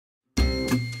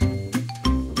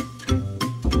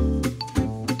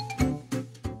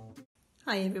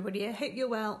Hi everybody, I hope you're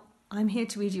well. I'm here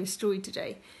to read you a story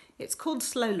today. It's called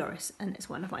Slow Loris and it's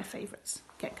one of my favourites.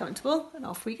 Get comfortable and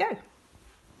off we go.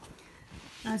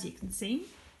 As you can see,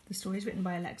 the story is written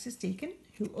by Alexis Deacon,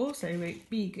 who also wrote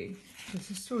Bigu. It's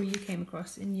a story you came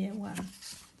across in year 1.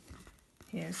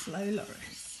 Here's Slow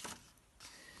Loris.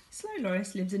 Slow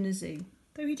Loris lives in a zoo,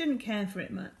 though he didn't care for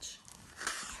it much.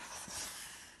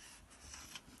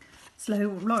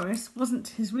 Slow Loris wasn't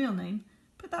his real name,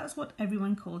 but that's what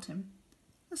everyone called him.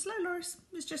 A slow loris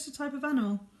was just a type of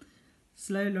animal.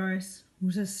 Slow Loris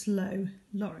was a slow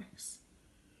loris.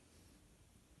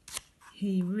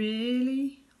 He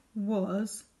really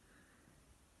was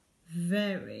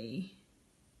very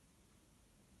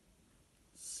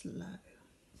slow.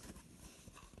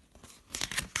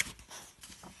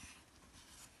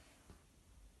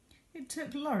 It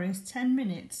took Loris 10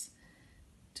 minutes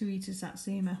to eat a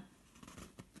satsuma.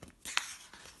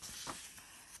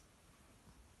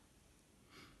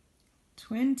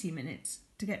 20 minutes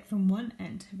to get from one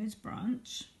end of his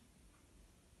branch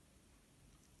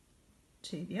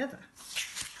to the other,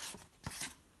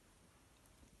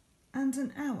 and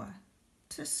an hour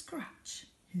to scratch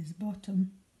his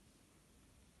bottom.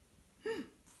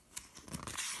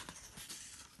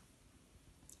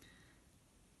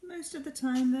 Most of the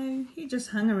time, though, he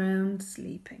just hung around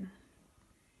sleeping.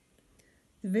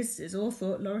 The visitors all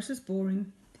thought Loris was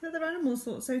boring. The other animals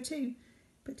thought so too,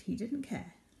 but he didn't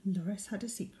care. Loris had a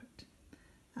secret.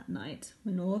 At night,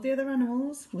 when all the other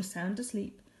animals were sound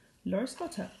asleep, Loris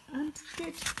got up and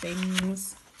did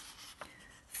things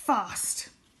fast.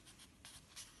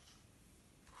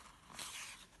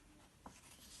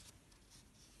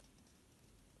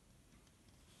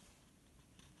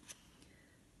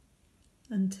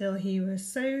 Until he was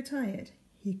so tired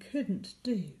he couldn't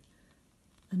do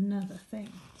another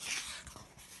thing.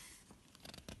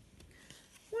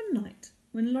 One night,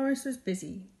 when Loris was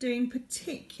busy doing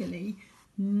particularly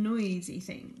noisy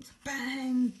things,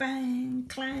 bang, bang,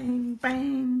 clang,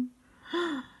 bang,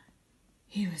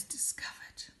 he was discovered.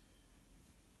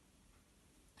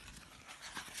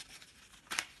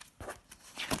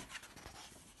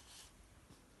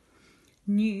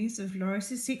 News of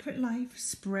Loris's secret life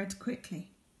spread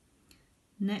quickly.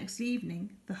 Next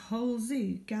evening, the whole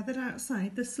zoo gathered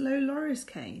outside the Slow Loris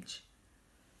cage.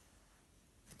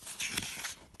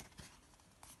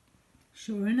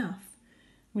 Sure enough,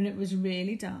 when it was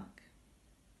really dark,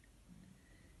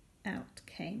 out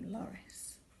came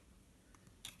Loris.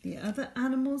 The other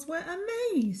animals were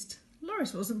amazed.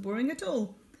 Loris wasn't boring at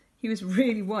all. He was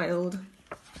really wild.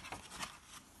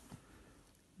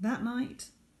 That night,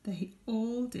 they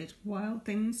all did wild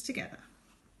things together.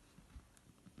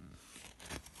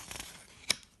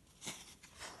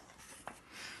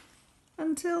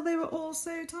 Until they were all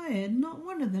so tired, not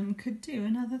one of them could do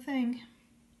another thing.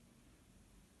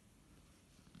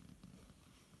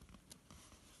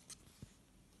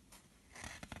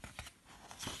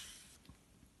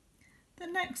 The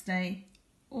next day,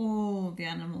 all the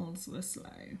animals were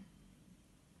slow.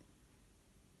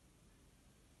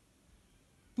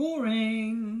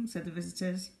 Boring, said the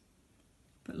visitors.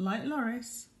 But like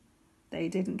Loris, they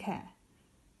didn't care.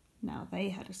 Now they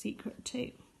had a secret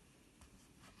too.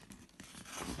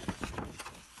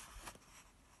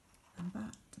 And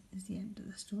that is the end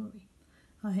of the story.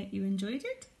 I hope you enjoyed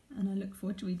it, and I look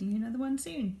forward to reading you another one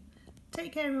soon.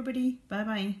 Take care, everybody.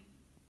 Bye-bye.